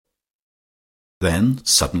Then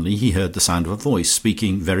suddenly he heard the sound of a voice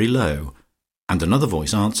speaking very low, and another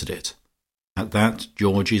voice answered it. At that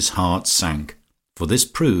Georgie's heart sank, for this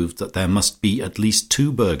proved that there must be at least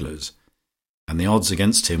 2 burglars, and the odds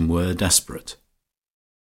against him were desperate.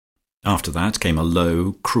 After that came a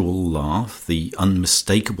low, cruel laugh, the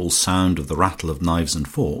unmistakable sound of the rattle of knives and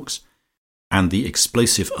forks, and the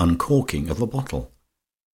explosive uncorking of a bottle.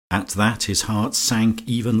 At that his heart sank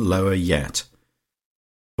even lower yet,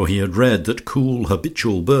 for he had read that cool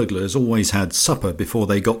habitual burglars always had supper before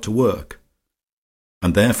they got to work,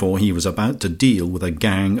 and therefore he was about to deal with a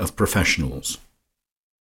gang of professionals.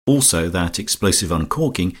 Also that explosive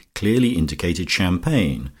uncorking clearly indicated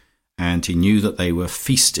champagne, and he knew that they were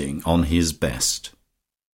feasting on his best.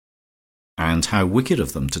 And how wicked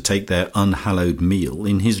of them to take their unhallowed meal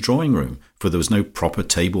in his drawing-room, for there was no proper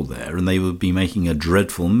table there, and they would be making a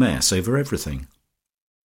dreadful mess over everything.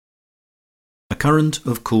 A current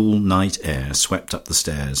of cool night air swept up the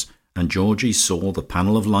stairs, and Georgie saw the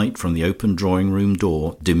panel of light from the open drawing-room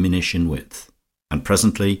door diminish in width, and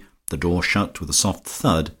presently the door shut with a soft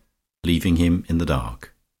thud, leaving him in the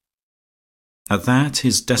dark. At that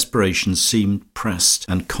his desperation seemed pressed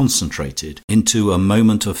and concentrated into a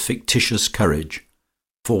moment of fictitious courage,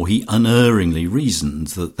 for he unerringly reasoned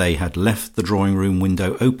that they had left the drawing-room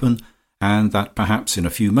window open, and that perhaps in a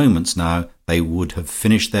few moments now they would have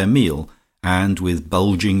finished their meal, and with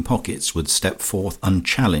bulging pockets would step forth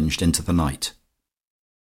unchallenged into the night.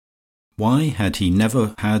 Why had he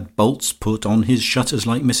never had bolts put on his shutters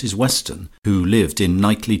like Mrs. Weston, who lived in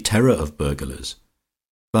nightly terror of burglars?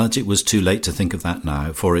 But it was too late to think of that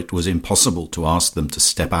now, for it was impossible to ask them to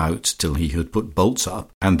step out till he had put bolts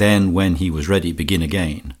up, and then, when he was ready, begin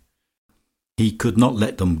again. He could not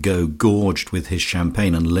let them go gorged with his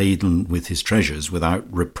champagne and laden with his treasures without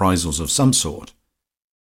reprisals of some sort.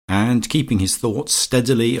 And keeping his thoughts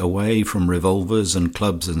steadily away from revolvers and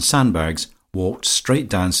clubs and sandbags, walked straight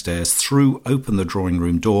downstairs, threw open the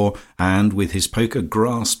drawing-room door, and, with his poker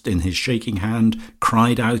grasped in his shaking hand,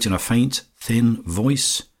 cried out in a faint, thin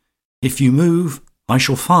voice, "If you move, I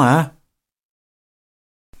shall fire."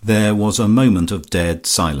 There was a moment of dead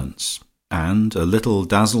silence, and, a little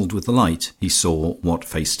dazzled with the light, he saw what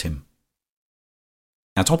faced him.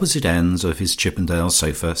 At opposite ends of his Chippendale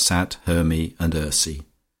sofa sat Hermy and Ursy.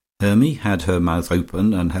 Hermy had her mouth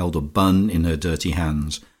open and held a bun in her dirty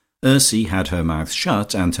hands. Ursy had her mouth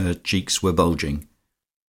shut, and her cheeks were bulging.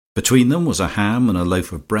 Between them was a ham and a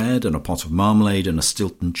loaf of bread and a pot of marmalade and a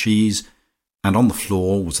Stilton cheese, and on the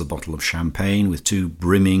floor was the bottle of champagne with 2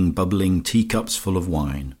 brimming, bubbling teacups full of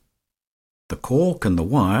wine. The cork and the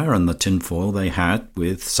wire and the tinfoil they had,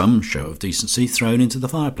 with some show of decency, thrown into the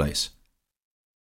fireplace.